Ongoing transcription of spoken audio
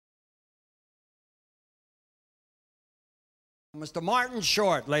Mr. Martin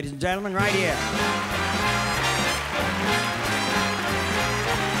Short, ladies and gentlemen, right here.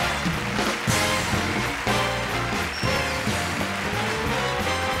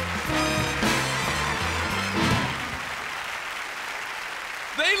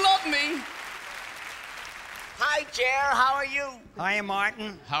 They love me. Hi, Jer. How are you? Hiya,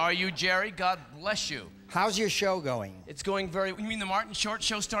 Martin. How are you, Jerry? God bless you. How's your show going? It's going very... You mean the Martin Short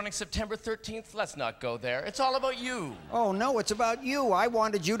Show starting September 13th? Let's not go there. It's all about you. Oh, no, it's about you. I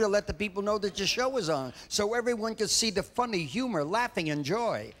wanted you to let the people know that your show is on, so everyone could see the funny humor, laughing, and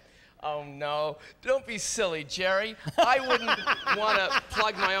joy. Oh, no. Don't be silly, Jerry. I wouldn't want to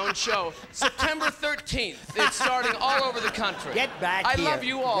plug my own show. September 13th. It's starting all over the country. Get back here. I love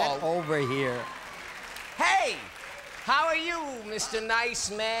you all. Get over here. Hey, how are you, Mr.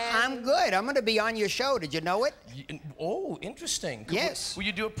 Nice Man? I'm good. I'm going to be on your show. Did you know it? Oh, interesting. Yes. Will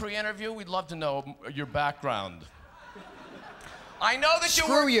you do a pre-interview? We'd love to know your background. I know that you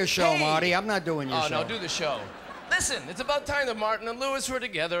Screw your show, hey. Marty. I'm not doing your show. Oh, no, do the show. Listen, it's about time that Martin and Lewis were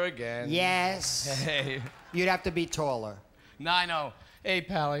together again. Yes. Hey. You'd have to be taller. No, I know. Hey,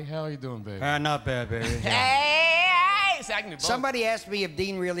 Pally, how are you doing, baby? Not bad, baby. Hey! So I can do both. Somebody asked me if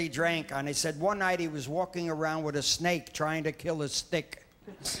Dean really drank, and they said one night he was walking around with a snake trying to kill a stick.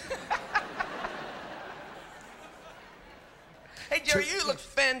 Hey, Jerry, you look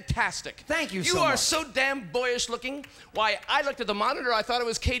fantastic. Thank you so You are much. so damn boyish looking. Why, I looked at the monitor, I thought it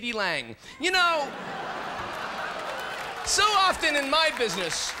was Katie Lang. You know, so often in my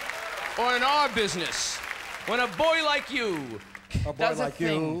business, or in our business, when a boy like you A boy does a like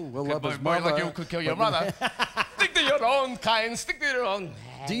thing, you will love his boy mother. like you could kill your mother. Stick to your own kind, stick to your own.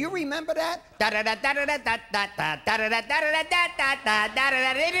 Do you remember that?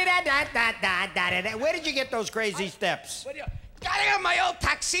 Where did you get those crazy steps? What do you... Gotta have my old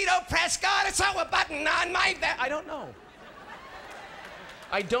tuxedo, Prescott. It's all a button on my back. I don't know.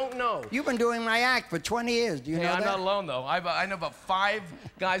 I don't know. You've been doing my act for 20 years. Do you know I'm that? not alone, though. I know about 5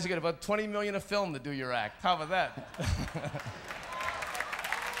 guys who get about 20 million a film to do your act. How about that?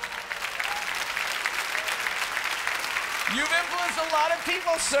 You've influenced a lot of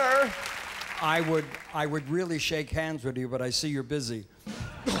people, sir. I would really shake hands with you, but I see you're busy.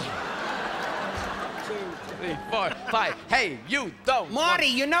 2, 3, 4, 5. Hey, you don't. Marty,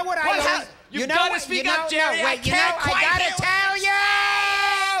 you know what I What always... You gotta speak up, Jerry. No, I wait, can't I quite gotta hear tell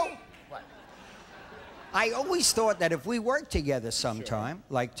you! What? I always thought that if we worked together sometime,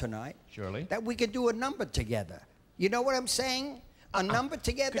 like tonight, Surely. that we could do a number together. You know what I'm saying? A number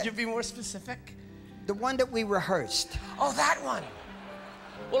together? Could you be more specific? The one that we rehearsed. Oh, that one.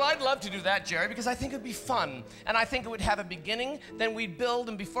 Well, I'd love to do that, Jerry, because I think it would be fun. And I think it would have a beginning, then we'd build,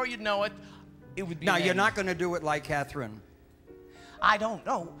 and before you'd know it, it would be No, an you're end. not going to do it like Catherine. I don't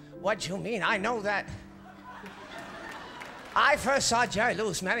know what you mean. I know that. I first saw Jerry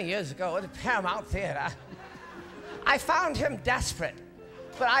Lewis many years ago at the Paramount Theater. I found him desperate,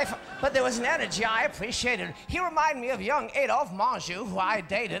 but there was an energy I appreciated. He reminded me of young Adolphe Menjou, who I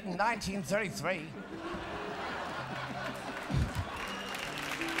dated in 1933.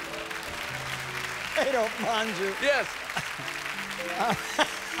 Adolphe Menjou. Yes.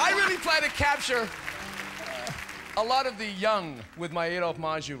 I really plan to capture a lot of the young with my Adolphe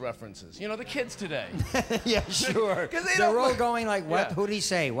Menjou references. You know, the kids today. Yeah, sure. 'Cause they They're don't- all going like, what? Yeah. Who'd he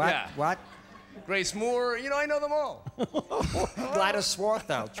say? What? Yeah. What? Grace Moore, you know, I know them all. Gladys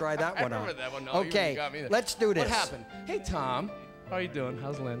Swarthout. Try that I one remember out. that one. No, Okay, you got me there. let's do this. What happened? Hey, Tom. How are you doing?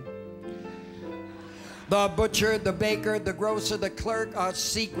 How's Lynn? The butcher, the baker, the grocer, the clerk are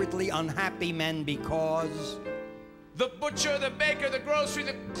secretly unhappy men because... The butcher, the baker, the grocery,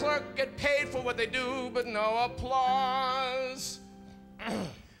 the clerk get paid for what they do, but no applause.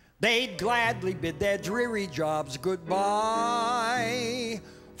 They'd gladly bid their dreary jobs goodbye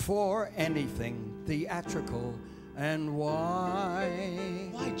for anything theatrical. And why?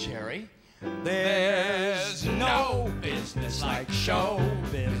 Why, Jerry? There's no business like show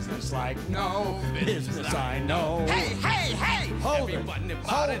business, like no business I know. Hey, hey, hey! Hold it. Everybody about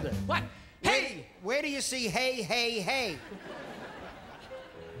Hold it. it. What? Hey! Where do you see hey, hey, hey?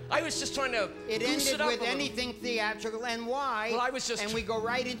 I was just trying to It goose ended up with a little. anything theatrical, and why? Well, I was just... And we go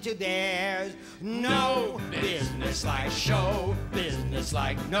right into there's no business like show business,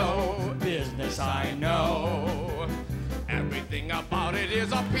 like no business I know. Everything about it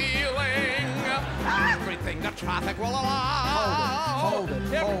is appealing. Everything the traffic will allow. Hold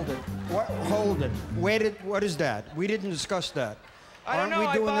it. What, hold it. What is that? We didn't discuss that. I don't Aren't know. we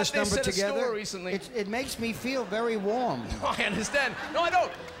I doing bought this number at a together? store recently. It makes me feel very warm. I understand. No, I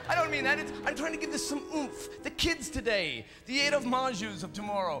don't. I don't mean that. I'm trying to give this some oomph. The kids today, the Adolphe Menjus of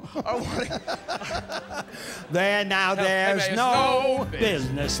tomorrow, are wanting. There now, there's there's no no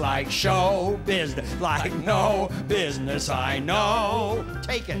business like show business, like no business I know.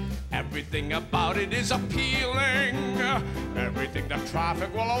 Take it. Everything about it is appealing. Everything the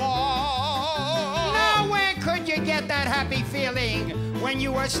traffic will allow. Now, where could you get that happy feeling when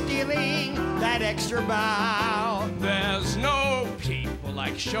you were stealing that extra bow? There's no people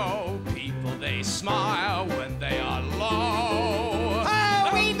like show people. They smile when they are low.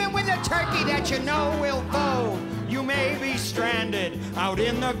 Oh, even with a turkey that you know will fold, you may be stranded out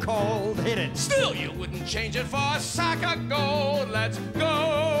in the cold. Hit it. Still, you wouldn't change it for a sack of gold. Let's go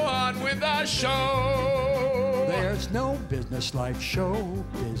on with the show. There's no business like show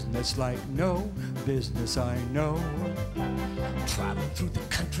business, like no business I know. Travel through the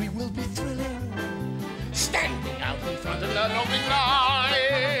country will be thrilling. Standing out in front of an open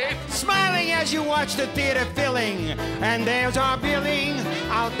light. Smiling as you watch the theater filling, and there's our billing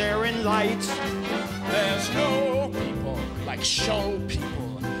out there in lights. There's no people like show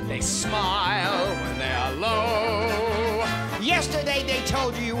people. They smile when they are low. Yesterday they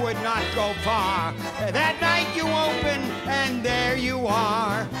told you would not go far. That night you open and there you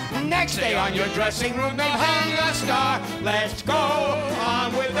are. Next day on your dressing room they've hung a star. Let's go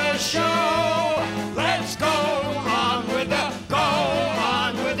on with the show.